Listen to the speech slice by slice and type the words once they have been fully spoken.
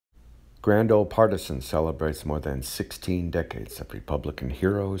Grand Old Partisan celebrates more than 16 decades of Republican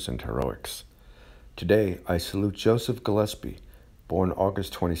heroes and heroics. Today, I salute Joseph Gillespie, born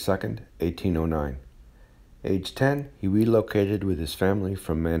August 22, 1809. Age 10, he relocated with his family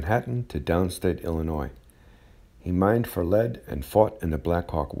from Manhattan to downstate Illinois. He mined for lead and fought in the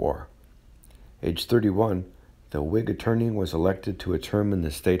Black Hawk War. Age 31, the Whig attorney was elected to a term in the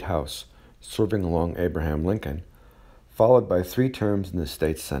state house, serving along Abraham Lincoln, followed by 3 terms in the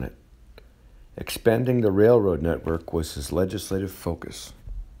state Senate. Expanding the railroad network was his legislative focus.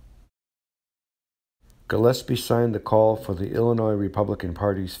 Gillespie signed the call for the Illinois Republican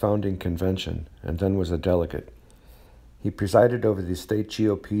Party's founding convention and then was a delegate. He presided over the state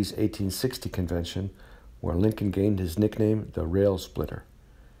GOP's 1860 convention, where Lincoln gained his nickname, the Rail Splitter.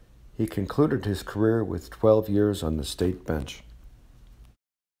 He concluded his career with 12 years on the state bench.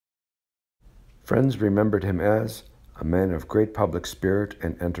 Friends remembered him as a man of great public spirit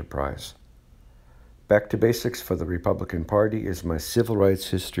and enterprise. Back to Basics for the Republican Party is my civil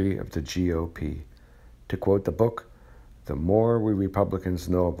rights history of the GOP. To quote the book, the more we Republicans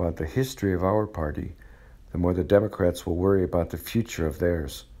know about the history of our party, the more the Democrats will worry about the future of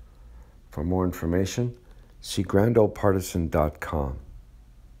theirs. For more information, see grandoldpartisan.com.